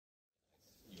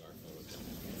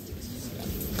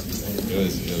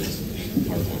was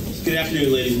horrible. Good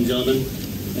afternoon, ladies and gentlemen,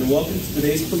 and welcome to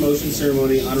today's promotion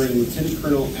ceremony honoring Lieutenant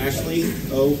Colonel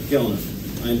Asheleigh O. Gellner.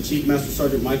 I am Chief Master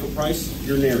Sergeant Michael Price,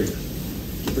 your narrator.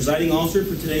 The presiding officer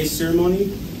for today's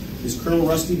ceremony is Colonel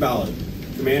Rusty Ballard,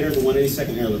 Commander of the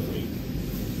 182nd Airlift Wing.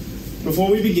 Before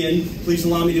we begin, please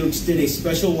allow me to extend a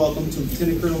special welcome to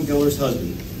Lieutenant Colonel Gellner's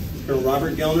husband, Colonel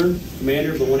Robert Gellner,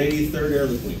 Commander of the 183rd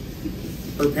Airlift Wing.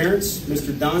 Her parents,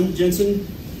 Mr. Don Jensen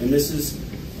and Mrs.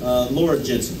 Laura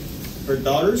Jensen. Her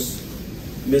daughters,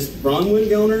 Miss Bronwyn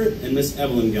Gellner and Miss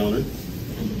Evelyn Gellner.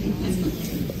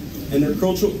 And their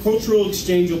cultural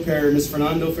exchange au pair, Miss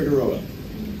Fernando Figueroa.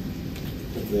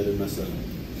 Hopefully I didn't mess that up.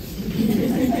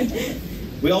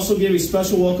 We also give a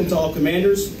special welcome to all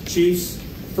commanders, chiefs,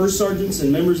 first sergeants,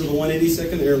 and members of the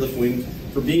 182nd Airlift Wing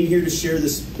for being here to share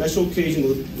this special occasion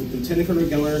with Lieutenant Colonel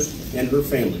Gellner and her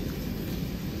family.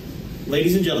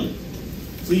 Ladies and gentlemen,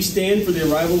 please stand for the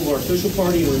arrival of our official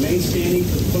party and remain standing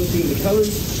for the posting of the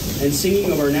colors and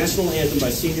singing of our national anthem by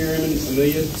Senior Airman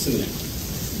Amelia Simonek.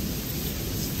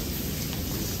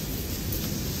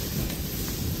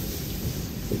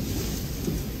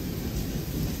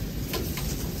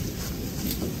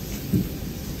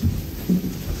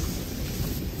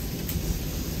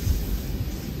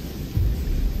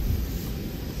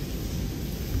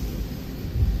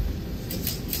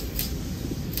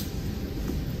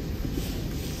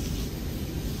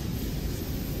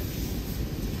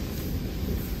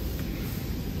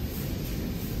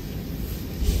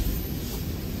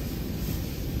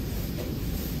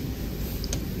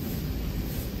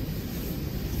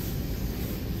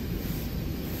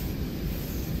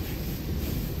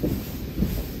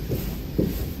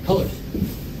 Colors.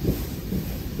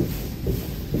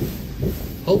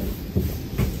 Hope.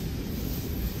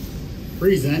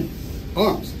 Present.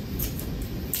 Arms.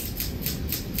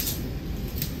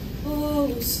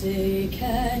 Oh, say,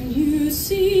 can you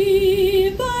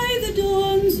see by the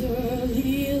dawn's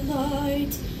early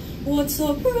light what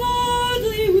so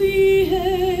proudly we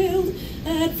hailed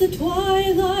at the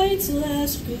twilight's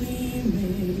last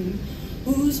gleaming,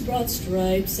 whose broad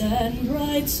stripes and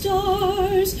bright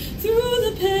stars through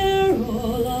the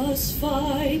perilous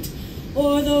fight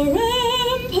o'er the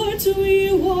ramparts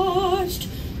we watched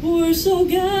were so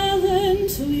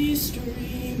gallantly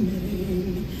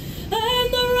streaming,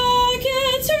 and the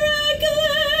rocket's red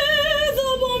glare,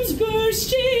 the bombs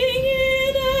bursting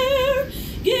in air,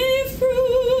 gave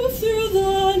proof through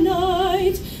the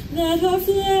night that our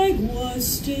flag was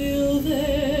still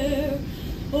there.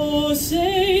 Oh,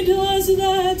 say, does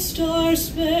that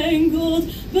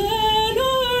star-spangled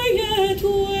banner yet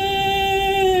wave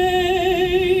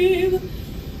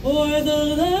o'er the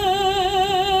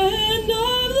land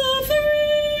of the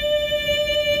free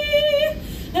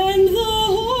and the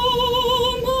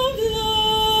home of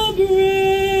the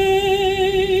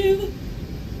brave?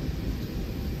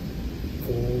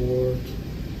 Forward.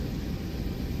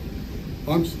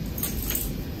 Arms.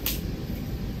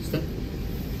 Step.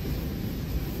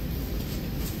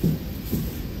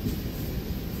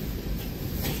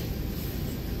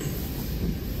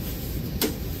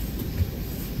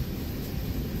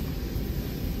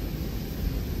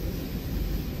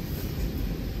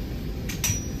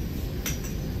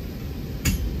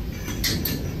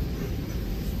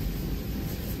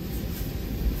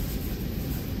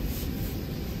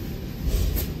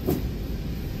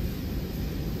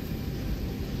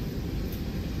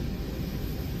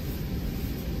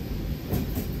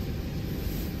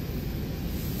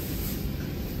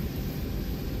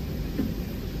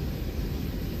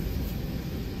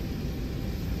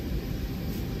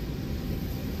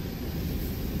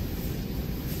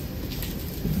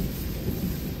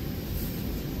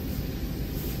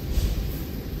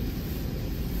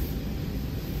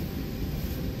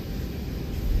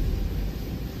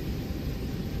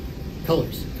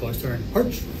 Colors. Colors turn.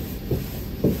 Arch.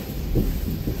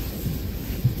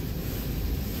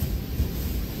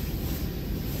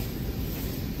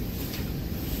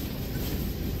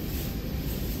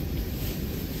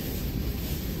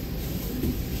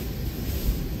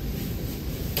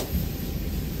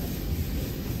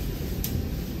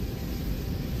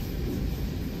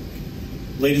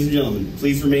 Ladies and gentlemen,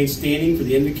 please remain standing for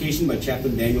the invocation by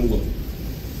Chaplain Daniel Wilson.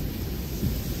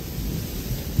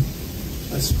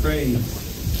 Let's pray.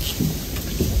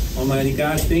 Almighty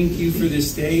God, thank you for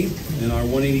this day and our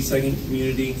 182nd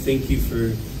community. Thank you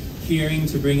for caring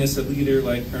to bring us a leader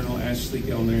like Colonel Asheleigh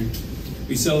Gellner.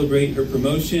 We celebrate her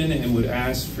promotion and would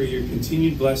ask for your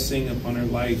continued blessing upon her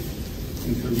life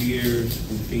and career and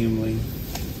family.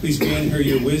 Please grant her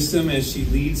your wisdom as she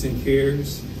leads and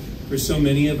cares for so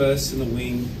many of us in the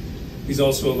wing. Please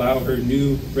also allow her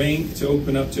new rank to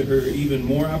open up to her even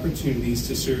more opportunities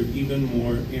to serve even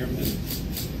more airmen.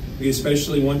 We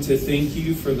especially want to thank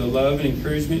you for the love and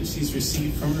encouragement she's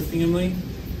received from her family.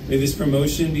 May this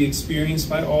promotion be experienced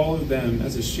by all of them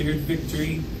as a shared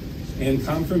victory and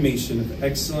confirmation of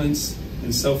excellence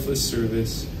and selfless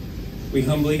service. We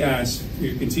humbly ask for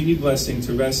your continued blessing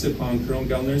to rest upon Colonel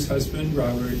Gellner's husband,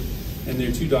 Robert, and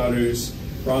their two daughters,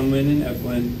 Bronwyn and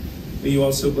Evelyn. May you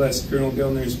also bless Colonel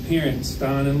Gellner's parents,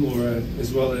 Don and Laura,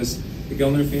 as well as the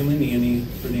Gellner family nanny,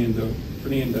 Fernanda.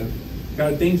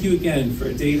 God, thank you again for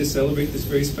a day to celebrate this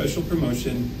very special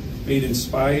promotion. May it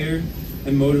inspire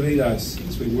and motivate us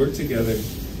as we work together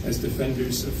as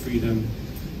defenders of freedom.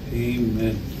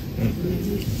 Amen.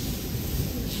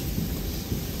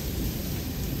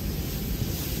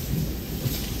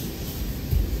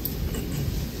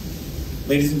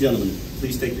 Ladies and gentlemen,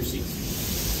 please take your seats.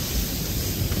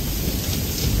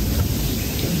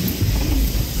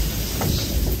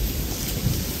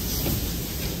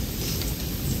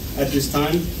 At this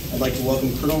time, I'd like to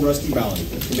welcome Colonel Rusty Valley,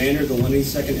 Commander of the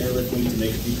 182nd Airlift Wing, to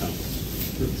make a few comments.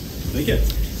 Thank you.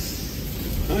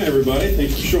 Hi, everybody.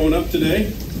 Thanks for showing up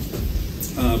today.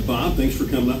 Bob, thanks for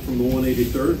coming up from the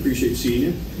 183rd. Appreciate seeing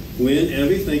you. Wynn,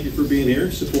 Evie, thank you for being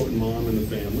here, supporting Mom and the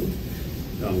family.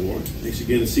 Laura, thanks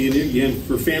again for seeing you again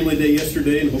for Family Day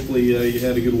yesterday, and hopefully you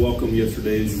had a good welcome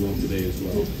yesterday as you will today as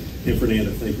well. And Fernanda,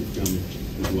 thank you for coming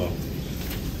as well.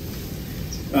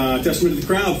 Testament to the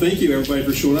crowd, thank you everybody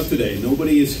for showing up today.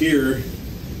 Nobody is here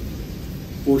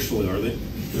forcefully, are they?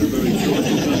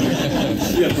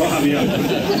 Yeah, Bob, yeah. I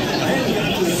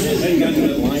hadn't gotten to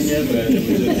that line yet, but I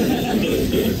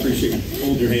appreciate you.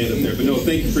 Hold your hand up there. But no,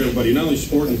 thank you for everybody. Not only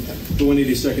supporting the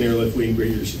 182nd Airlift Wing, but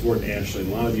you're supporting Ashleigh.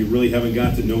 A lot of you really haven't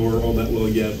got to know her all that well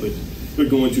yet, but they're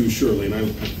going to shortly, and I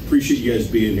appreciate you guys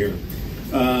being here.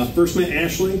 First met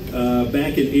Ashleigh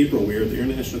back in April. We were at the Air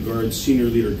National Guard Senior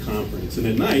Leader Conference, and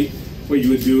at night, what you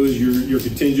would do is your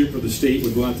contingent for the state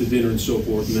would go out to dinner and so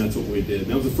forth, and that's what we did.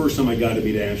 And that was the first time I got to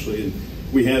meet Ashleigh, and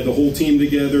we had the whole team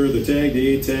together, the TAG,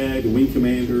 the A-TAG, the wing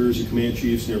commanders, the command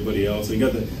chiefs, and everybody else. And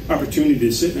got the opportunity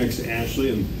to sit next to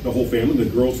Ashleigh and the whole family. The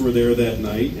girls were there that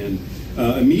night, and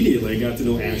immediately I got to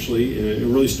know Ashleigh, and it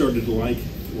really started to like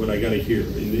what I got to hear.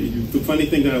 And the funny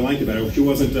thing that I liked about her, she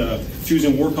was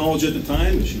in War College at the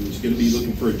time, and she was going to be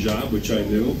looking for a job, which I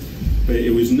knew. But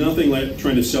it was nothing like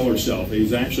trying to sell herself. It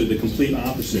was actually the complete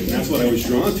opposite. And that's what I was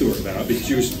drawn to her about,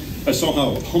 because I saw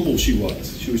how humble she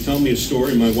was. She was telling me a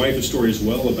story, my wife a story as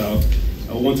well, about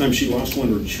one time she lost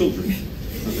one of her children.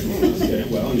 I was like, oh, okay,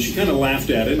 well, and she kind of laughed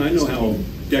at it, and I know how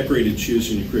decorated she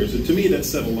is in her career. So to me, that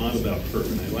said a lot about her,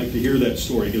 and I like to hear that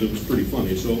story because it was pretty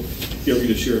funny. So if you ever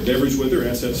get to share a beverage with her,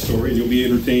 ask that story, and you'll be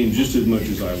entertained just as much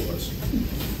as I was.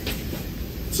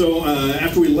 So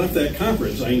after we left that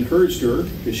conference, I encouraged her,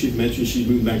 because she'd mentioned she'd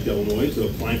moved back to Illinois, to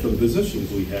apply for the positions.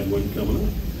 We had one coming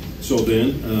up. So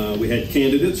then we had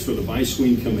candidates for the vice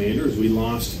wing commanders. We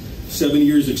lost 7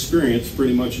 years experience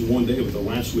pretty much in one day with the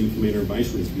last wing commander and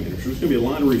vice wing commander. So there's going to be a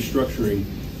lot of restructuring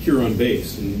here on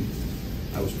base. And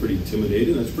I was pretty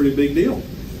intimidated. That's a pretty big deal,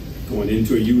 going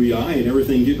into a UEI and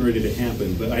everything getting ready to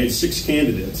happen. But I had 6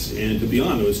 candidates, and to be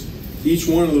honest, each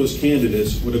one of those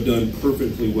candidates would have done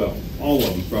perfectly well. All of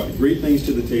them brought great things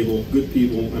to the table, good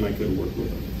people, and I could have worked with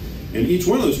them. And each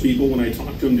one of those people, when I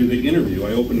talked to them to the interview,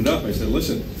 I opened it up. I said,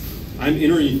 listen, I'm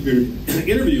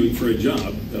interviewing for a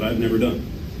job that I've never done,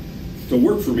 to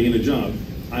work for me in a job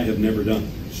I have never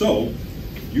done. So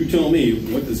you tell me,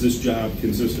 what does this job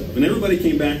consist of? And everybody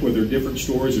came back with their different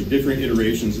stories or different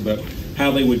iterations about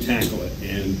how they would tackle it.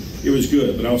 And it was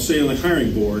good. But I'll say on the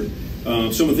hiring board,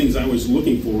 some of the things I was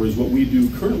looking for is what we do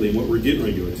currently and what we're getting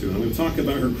ready to go to. And I'm going to talk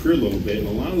about her career a little bit, and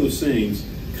a lot of those things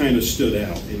kind of stood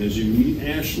out. And as you meet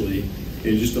Ashleigh,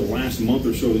 in just the last month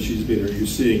or so that she's been here, you're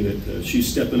seeing that she's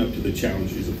stepping up to the challenge.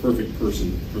 She's a perfect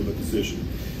person for the position.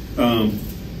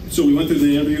 So we went through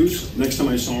the interviews. Next time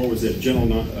I saw her was at General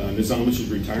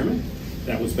Nizamish's retirement.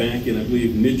 That was back in, I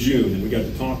believe, mid-June, and we got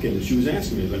to talking, and she was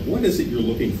asking me, like, what is it you're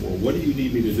looking for? What do you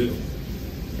need me to do?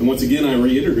 And once again, I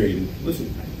reiterated,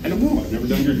 listen, I don't know. I've never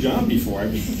done your job before.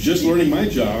 I'm just learning my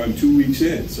job. I'm 2 weeks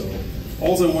in. So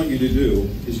all I want you to do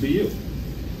is be you.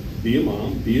 Be a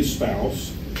mom, be a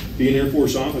spouse, be an Air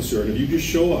Force officer, and if you just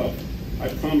show up, I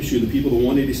promise you the people of the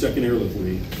 182nd Airlift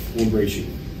Wing will embrace you.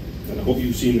 And I hope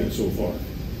you've seen that so far,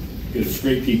 because it's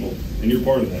great people, and you're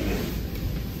part of that now.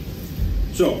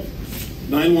 So,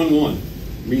 911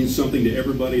 means something to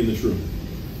everybody in this room.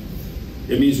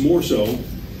 It means more so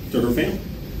to her family.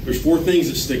 There's 4 things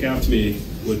that stick out to me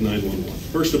with 911.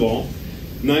 First of all,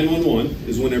 911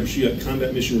 is whenever she got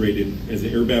combat mission rated as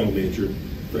the Air Battle Manager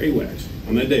for AWACS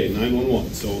on that day,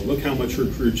 911. So look how much her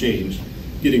career changed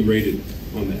getting rated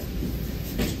on that.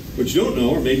 What you don't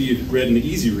know, or maybe you read an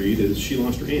easy read, is she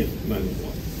lost her hand at 911.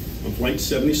 On Flight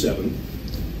 77,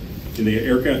 and the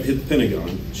aircraft hit the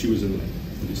Pentagon, she was in the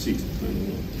deceased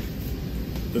 911.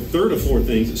 The third of four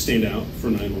things that stand out for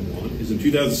 911 is in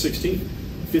 2016,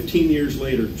 15 years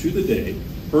later to the day,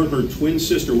 her and her twin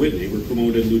sister Whitney were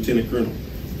promoted lieutenant colonel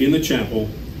in the chapel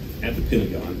at the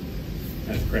Pentagon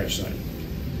at the crash site.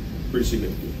 Pretty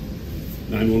significant.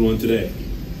 911 today,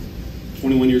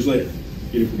 21 years later,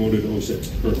 getting promoted to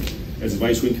 06 colonel as the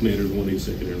vice wing commander of the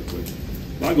 182nd Airlift Wing.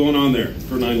 A lot going on there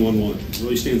for 911. It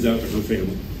really stands out to her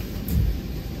family.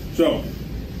 So,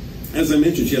 as I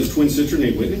mentioned, she has a twin sister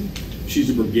named Whitney. She's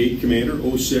a brigade commander,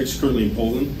 06, currently in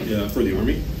Poland for the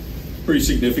Army. Pretty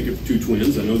significant for two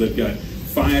twins. I know they've got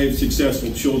 5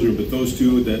 successful children, but those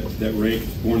two that rank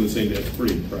born on the same day, that's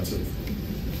pretty impressive.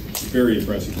 Very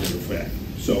impressive, matter of fact.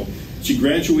 So, she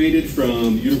graduated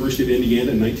from the University of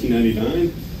Indiana in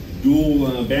 1999.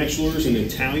 Dual bachelor's in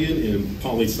Italian and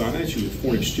poli-sci. She was a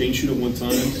foreign exchange student one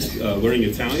time, learning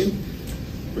Italian.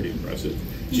 Pretty impressive.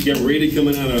 She got rated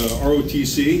coming out of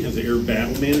ROTC as an air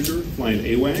battle manager, flying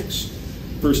AWACS.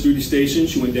 First duty station,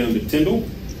 she went down to Tyndall.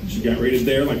 She got rated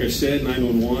there, like I said,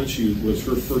 911. She was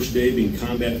her first day being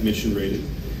combat mission rated.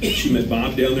 She met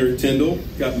Bob down there at Tyndall,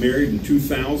 got married in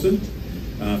 2000.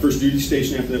 First duty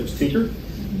station after that was Tinker.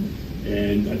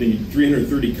 And I think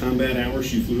 330 combat hours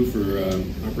she flew for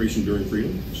Operation Enduring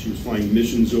Freedom. She was flying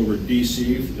missions over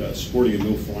DC, supporting a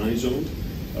no-fly zone.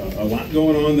 A lot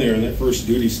going on there in that first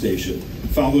duty station.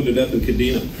 Followed it up in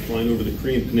Kadena, flying over the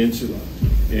Korean Peninsula,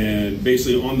 and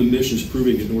basically on the missions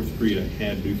proving that North Korea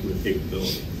had nuclear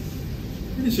capability.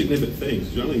 Pretty significant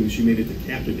things. I don't think she made it to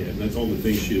captain yet, and that's all the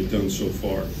things she had done so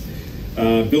far.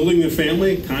 Building a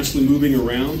family, constantly moving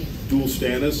around, dual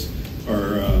status,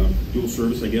 or dual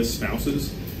service, I guess,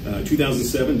 spouses.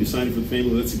 2007, decided for the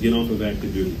family, let's get off of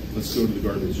active duty. Let's go to the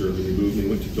Guard Reserve, and they moved and they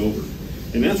went to Dover.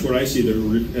 And that's where I see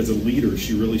that as a leader,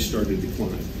 she really started to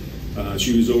climb.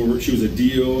 She was a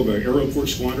DO of an airport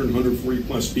squadron, 140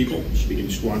 plus people. She became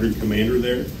squadron commander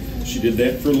there. She did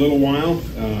that for a little while.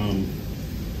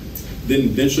 Then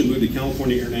eventually moved to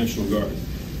California Air National Guard.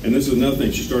 And this is another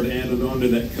thing, she started adding on to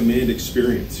that command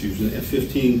experience. She was an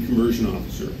F-15 conversion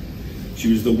officer.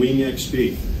 She was the Wing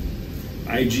XP,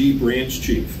 IG branch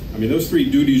chief. I mean, those 3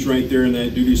 duties right there in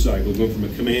that duty cycle, going from a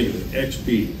commander to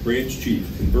XP, branch chief,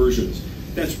 conversions,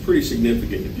 that's pretty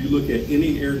significant. If you look at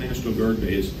any Air National Guard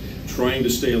base trying to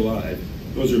stay alive,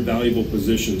 those are valuable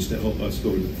positions to help us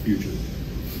go into the future.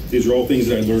 These are all things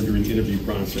that I learned during the interview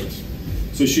process.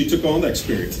 So she took all that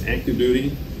experience, active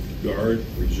duty, Guard,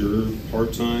 Reserve,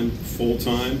 part-time,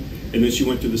 full-time, and then she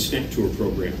went to the STAT Tour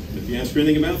program. If you ask her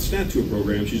anything about the STAT Tour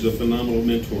program, she's a phenomenal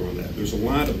mentor on that. There's a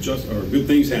lot of good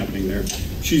things happening there.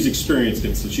 She's experienced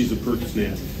it, so she's a perfect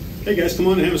snap. Hey guys, come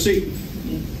on and have a seat.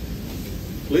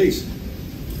 Please.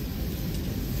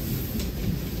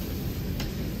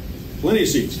 Plenty of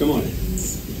seats, come on.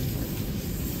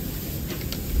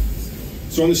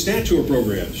 So on the STAT Tour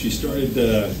program, she started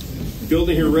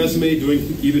building her resume,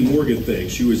 doing even more good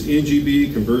things. She was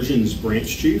NGB Conversions Branch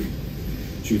Chief.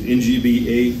 She was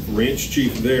NGB-A Branch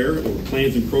Chief there over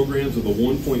plans and programs of a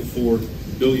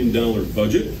 $1.4 billion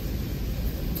budget.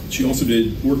 She also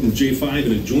did work in J5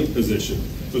 in a joint position.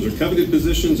 Those are coveted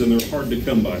positions and they're hard to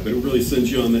come by, but it really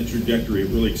sends you on that trajectory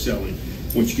of really excelling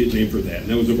once you get named for that. And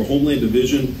that was over Homeland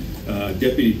Division,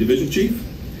 Deputy Division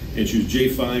Chief, and she was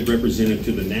J5 representative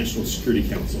to the National Security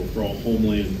Council for all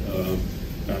Homeland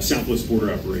Southwest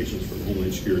border operations for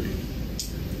Homeland Security.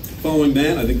 Following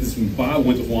that, I think this is Bob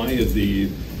went to Hawaii as the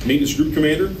maintenance group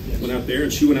commander, went out there,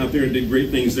 and she went out there and did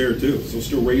great things there too. So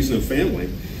still raising a family.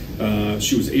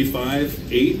 She was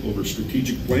A5-8 over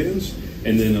strategic plans,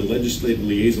 and then a legislative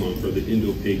liaison for the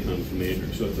Indo-PACOM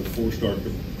commander. So that's a 4-star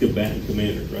combatant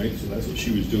commander, right? So that's what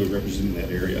she was doing, representing that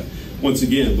area. Once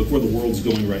again, look where the world's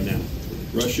going right now.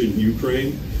 Russia and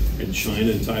Ukraine, and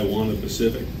China and Taiwan and the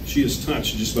Pacific. She has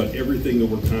touched just about everything that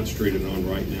we're concentrated on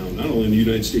right now, not only in the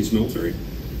United States military,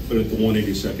 but at the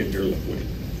 182nd Airlift Wing.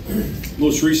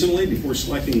 Most recently, before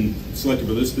selected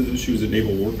for this position, she was at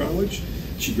Naval War College.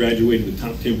 She graduated the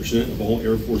top 10% of all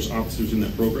Air Force officers in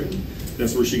that program.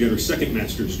 That's where she got her second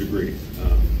master's degree.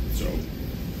 So,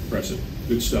 impressive.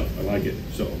 Good stuff. I like it.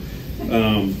 So,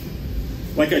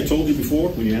 like I told you before,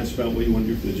 when you asked about what you want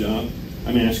to do for the job,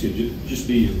 I'm asking you, just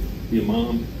be a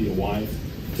mom, be a wife,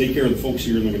 take care of the folks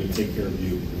here, and they're going to take care of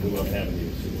you, and we love having you.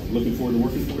 So I'm looking forward to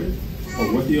working for you.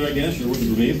 Or with you, I guess. You're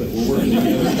working for me, but we're working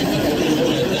together.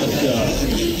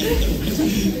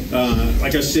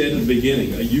 Like I said in the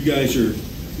beginning, you guys are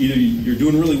either you're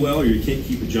doing really well or you can't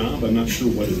keep a job. I'm not sure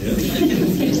what it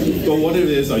is. But what it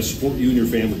is, I support you and your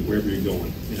family wherever you're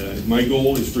going. My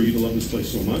goal is for you to love this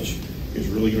place so much, it's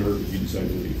really going to hurt if you decide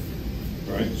to leave.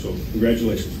 All right, so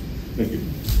congratulations. Thank you.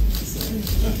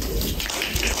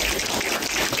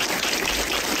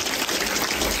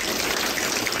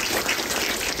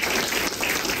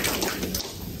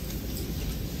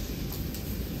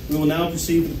 We will now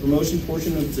proceed with the promotion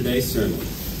portion of today's ceremony.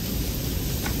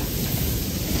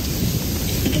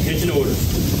 Attention order.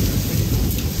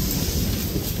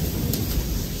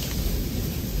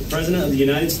 The President of the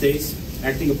United States,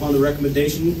 acting upon the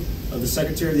recommendation of the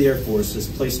Secretary of the Air Force, has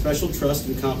placed special trust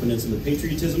and confidence in the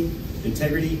patriotism,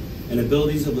 integrity, and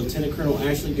abilities of Lieutenant Colonel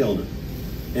Asheleigh Gellner.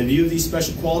 In view of these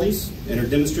special qualities and her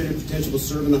demonstrated potential to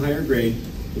serve in the higher grade,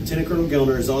 Lieutenant Colonel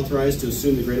Gellner is authorized to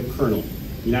assume the grade of Colonel,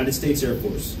 United States Air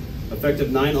Force,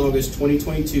 effective 9 August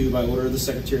 2022 by order of the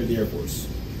Secretary of the Air Force.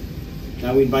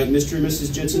 Now we invite Mr. and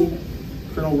Mrs. Jensen,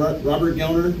 Colonel Robert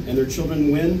Gellner, and their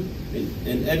children Wynn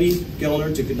and Evie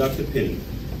Gellner to conduct the pinning.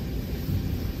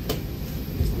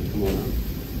 Come on out.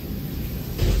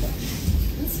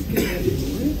 That's a good way to do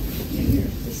it. Yeah, here,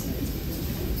 this side.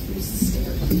 Here's the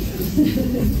stair.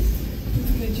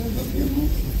 Can I jump up here, Mom?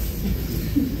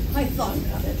 I thought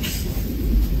about it.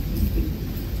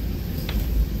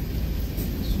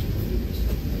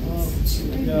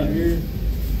 What we got here?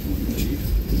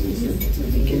 Let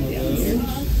me get down here.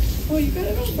 Oh, you got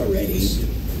it off already.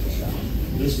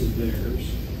 This is theirs.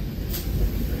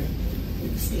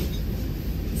 Let's see.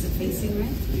 Is it facing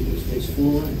right? Face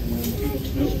forward.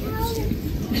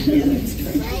 Yeah, that's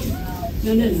correct.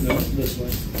 No. No, this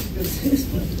way.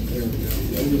 There we go.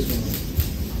 Go this one.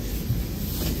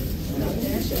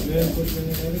 Yeah, push it in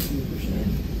there. Can you push it in?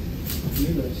 Do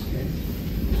this.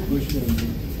 Push it in.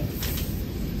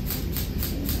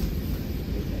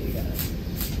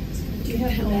 Do you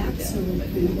have backs or a little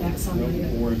bit backs on Don't here?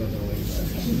 worry about the legs.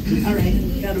 All right,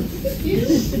 got them.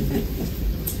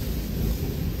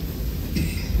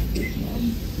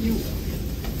 You.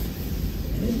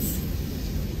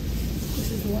 This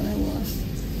is the one I lost.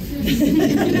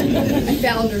 I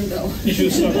found her though. She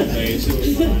was stuck with me, so it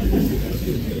was fine.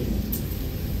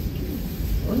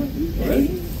 All right.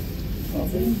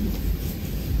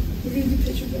 We're gonna do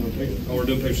pictures of Okay. Oh, we're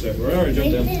doing picture that. All right,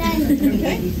 jump down.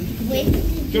 Okay.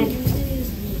 Jump.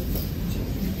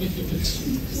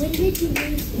 When did you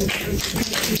lose?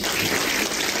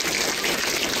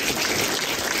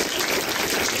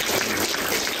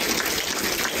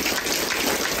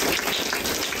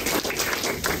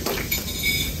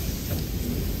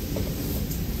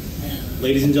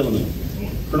 Ladies and gentlemen,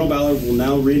 Colonel Ballard will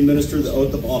now re-administer the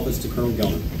oath of office to Colonel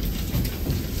Gellner.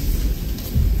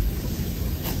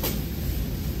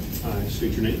 I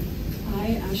state your name.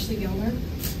 I, Asheleigh Gellner,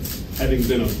 Having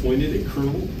been appointed a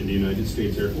colonel in the United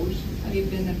States Air Force, having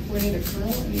been appointed a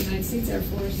colonel in the United States Air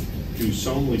Force, do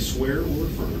solemnly swear or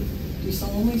affirm do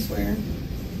solemnly swear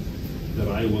that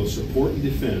I will support and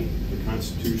defend the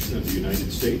Constitution of the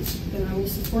United States that I will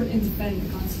support and defend the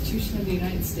Constitution of the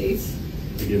United States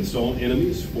against all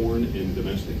enemies, foreign and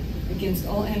domestic, against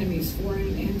all enemies,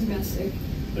 foreign and domestic,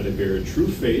 that I bear true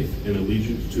faith and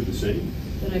allegiance to the same,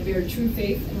 that I bear true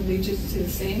faith and allegiance to the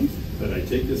same, that I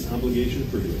take this obligation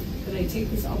freely, that I take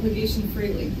this obligation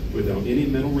freely, without any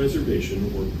mental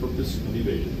reservation or purpose of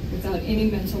evasion, without any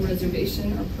mental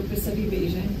reservation or purpose of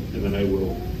evasion, and that I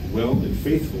will well and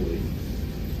faithfully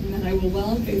and that I will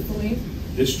well and faithfully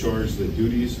discharge the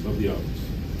duties of the office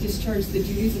discharge the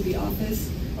duties of the office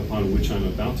upon which I'm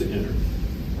about to enter.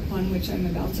 upon which I'm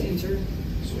about to enter.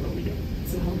 So help me God.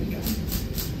 So help me God.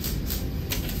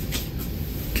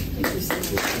 Thank you so much.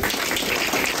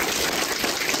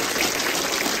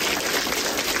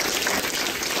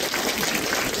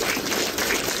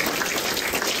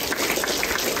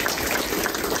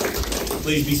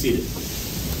 Please be seated.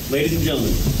 Ladies and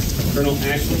gentlemen, Colonel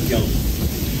Asheleigh Gellner.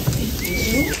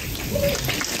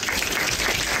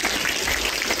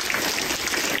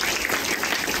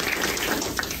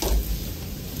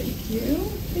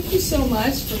 Thank you so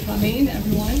much for coming,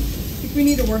 everyone. I think we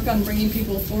need to work on bringing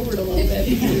people forward a little bit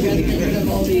because we've got to get rid of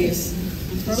all these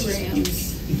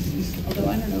programs. Although,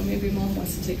 I don't know, maybe Mom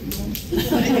wants to take them home.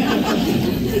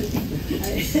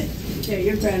 Yeah,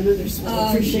 your grandmother's will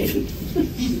appreciate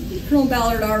it. Colonel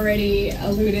Ballard already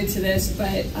alluded to this,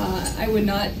 but I would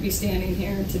not be standing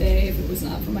here today if it was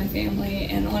not for my family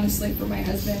and honestly for my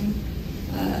husband.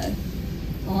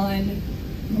 On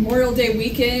Memorial Day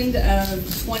weekend of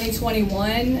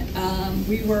 2021,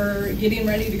 we were getting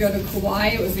ready to go to Kauai.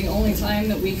 It was the only time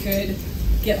that we could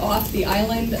get off the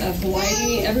island of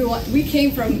Hawaii. We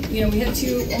came from, we had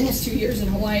almost 2 years in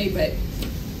Hawaii, but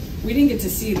we didn't get to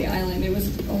see the island. It was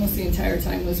almost the entire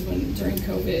time was during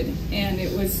COVID, and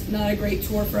it was not a great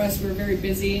tour for us. We were very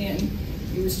busy, and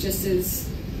it was just as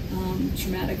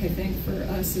traumatic, I think, for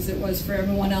us as it was for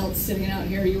everyone else sitting out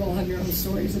here. You all have your own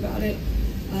stories about it.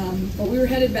 But we were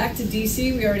headed back to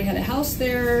DC. We already had a house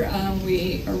there.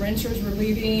 Our renters were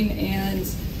leaving, and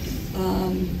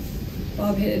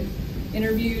Bob had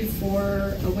interviewed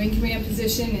for a wing command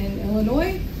position in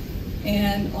Illinois,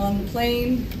 and on the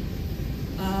plane,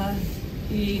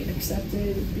 he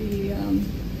accepted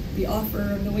the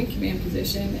offer of the wing command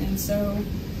position, and so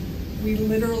we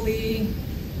literally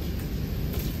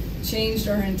changed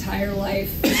our entire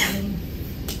life in,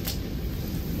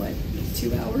 what,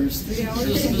 2 hours, 3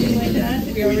 hours, something like that.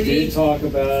 We did talk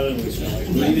about it, and we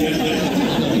started like,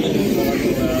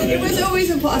 it was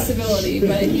always a possibility,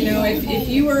 but you know, if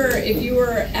you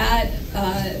were at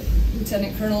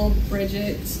Lieutenant Colonel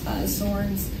Bridget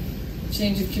Sorn's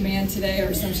change of command today, or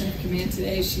assumption of command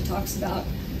today, she talks about,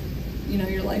 you know,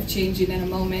 your life changing in a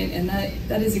moment, and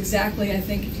that is exactly, I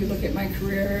think, if you look at my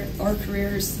career, our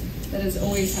careers, that is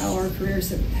always how our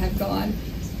careers have gone.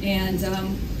 And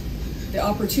the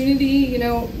opportunity, you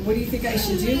know, what do you think I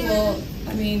should do? Well,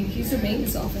 I mean, he's a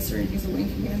maintenance officer and he's a wing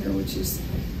commander, which is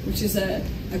a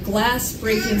glass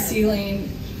breaking ceiling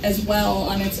as well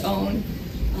on its own,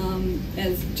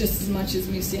 as just as much as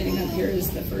me standing up here as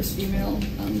the first female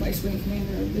vice wing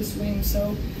commander of this wing.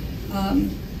 So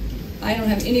I don't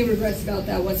have any regrets about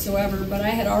that whatsoever, but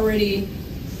I had already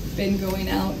been going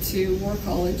out to War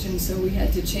College, and so we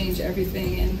had to change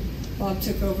everything, and Bob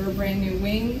took over a brand new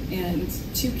wing and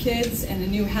 2 kids and a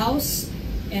new house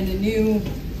and a new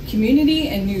community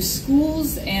and new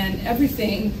schools and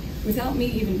everything without me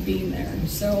even being there.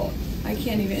 So I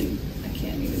can't even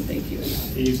thank you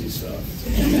enough. easy stuff.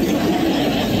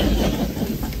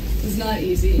 It was not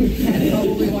easy. He had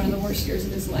probably one of the worst years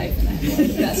of his life, and I had one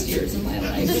of the best years of my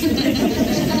life.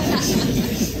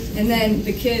 And then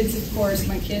the kids, of course,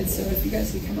 my kids, so if you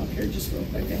guys could come up here just real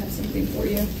quick, I have something for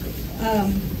you.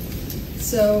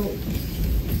 So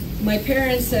my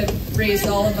parents have raised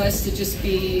all of us to just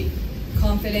be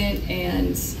confident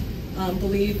and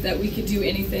believe that we could do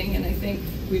anything, and I think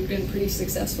we've been pretty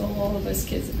successful. All of us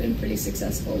kids have been pretty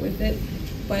successful with it.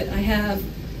 But I have,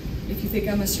 if you think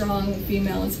I'm a strong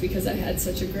female, it's because I had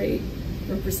such a great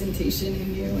representation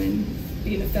in you, and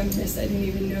being a feminist, I didn't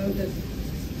even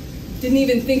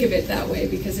think of it that way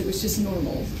because it was just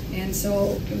normal. And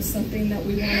so it was something that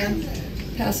we want to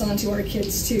pass on to our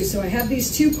kids too. So I have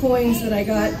these 2 coins that I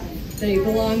got. They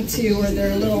belong to, or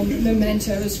they're little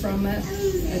mementos from an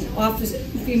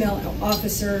female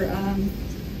officer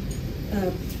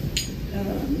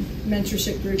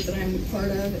mentorship group that I'm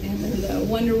part of, and they're the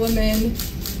Wonder Woman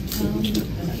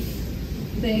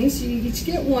things. You each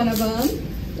get one of them,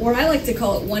 or I like to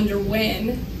call it Wonder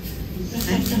Win.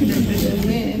 Wonder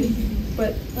Win.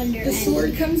 But the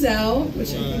sword comes out,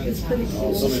 which I think is pretty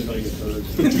cool. Somebody's going to get hurt.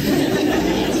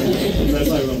 That's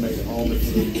not going to make it all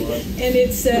different. And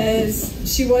it says,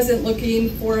 she wasn't looking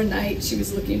for a knight, she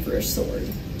was looking for a sword.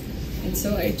 And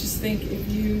so I just think if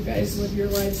you guys live your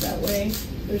lives that way,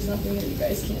 there's nothing that you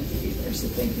guys can't do either. So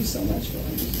thank you so much for all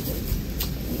your support.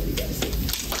 I love you guys.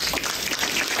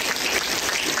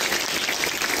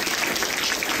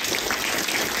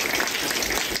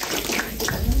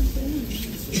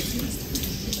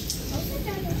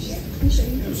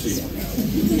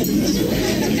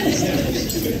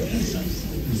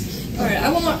 All right,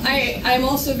 I'm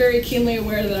also very keenly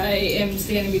aware that I am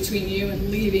standing between you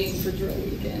and leaving for drill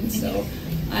weekend, so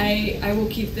I will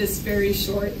keep this very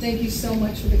short. Thank you so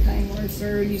much for the kind words,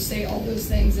 sir. You say all those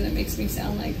things, and it makes me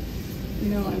sound like, you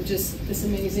know, I'm just this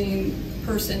amazing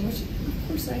person, which of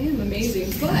course I am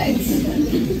amazing, but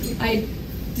I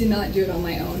did not do it on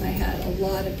my own. I had a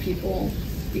lot of people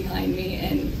behind me,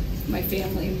 and my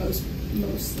family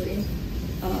mostly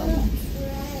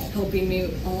helping me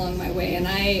along my way, and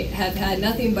I have had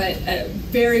nothing but a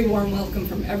very warm welcome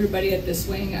from everybody at this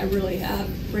wing. I really have.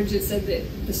 Bridget said that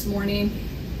this morning,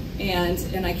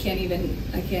 and I can't even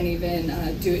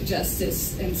do it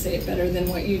justice and say it better than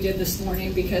what you did this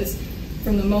morning, because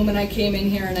from the moment I came in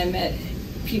here and I met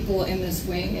people in this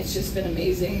wing, it's just been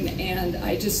amazing, and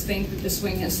I just think that this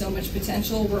wing has so much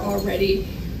potential. We're already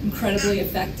incredibly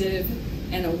effective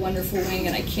and a wonderful wing,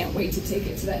 and I can't wait to take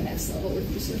it to that next level with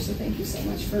you, sir. So thank you so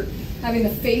much for having the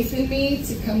faith in me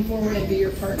to come forward and be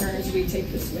your partner as we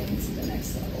take this wing to the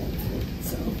next level.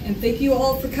 So, and thank you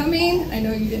all for coming. I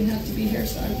know you didn't have to be here,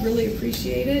 so I really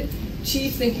appreciate it.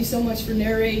 Chief, thank you so much for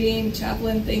narrating.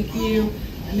 Chaplain, thank you.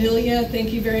 Amelia,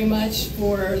 thank you very much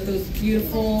for that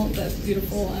beautiful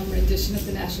rendition of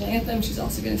the national anthem. She's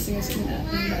also going to sing us in the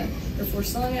Air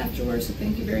Force song afterwards, so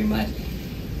thank you very much.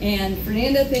 And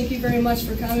Fernanda, thank you very much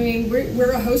for coming.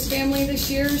 We're a host family this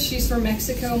year. She's from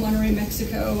Mexico, Monterrey,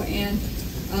 Mexico, and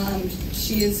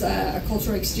she is a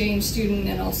cultural exchange student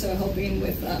and also helping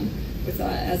with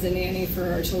as a nanny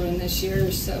for our children this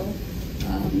year. So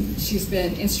she's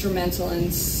been instrumental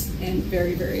and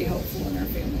very, very helpful in our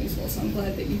family as well. So I'm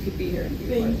glad that you could be here and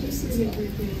be part of this as well.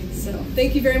 So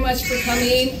thank you very much for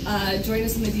coming. Join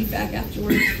us in the DFAC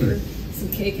afterwards for some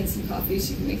cake and some coffee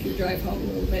so you can make your drive home a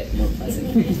little bit more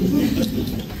pleasant.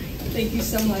 Thank you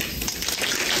so much.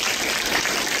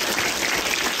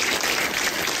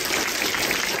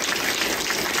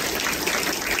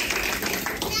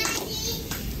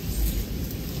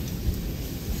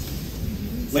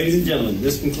 Ladies and gentlemen,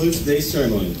 this concludes today's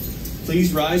ceremony.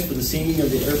 Please rise for the singing of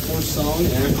the Air Force song,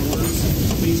 and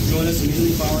afterwards, please join us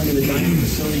immediately following in the dining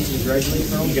facility to congratulate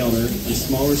Colonel Gellner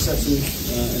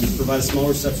and provide a small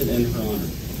reception in her honor.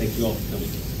 Thank you all for coming.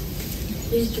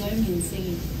 Please join me in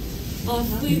singing.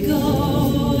 Off we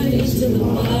go into the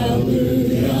wild blue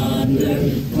yonder,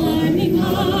 climbing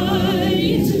high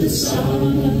into the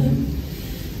sun.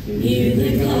 Here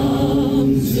they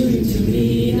come, soon to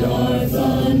meet our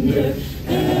thunder.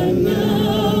 And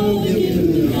now give me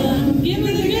the gun, give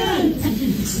me the gun.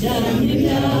 Standing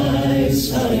knives,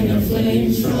 spouting our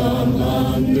flames from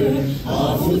under.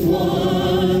 Off with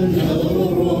one hell of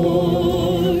a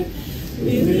roar.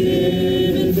 We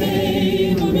live in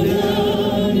fame, or go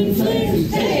down in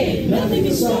flames. Hey, nothing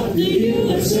can stop the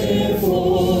U.S. Air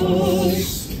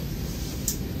Force.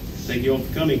 Thank you all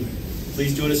for coming.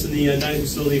 Please join us in the dining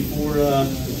facility for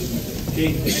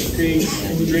cake, ice cream,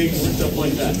 drinks, and stuff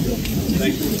like that.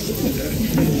 Thank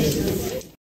you.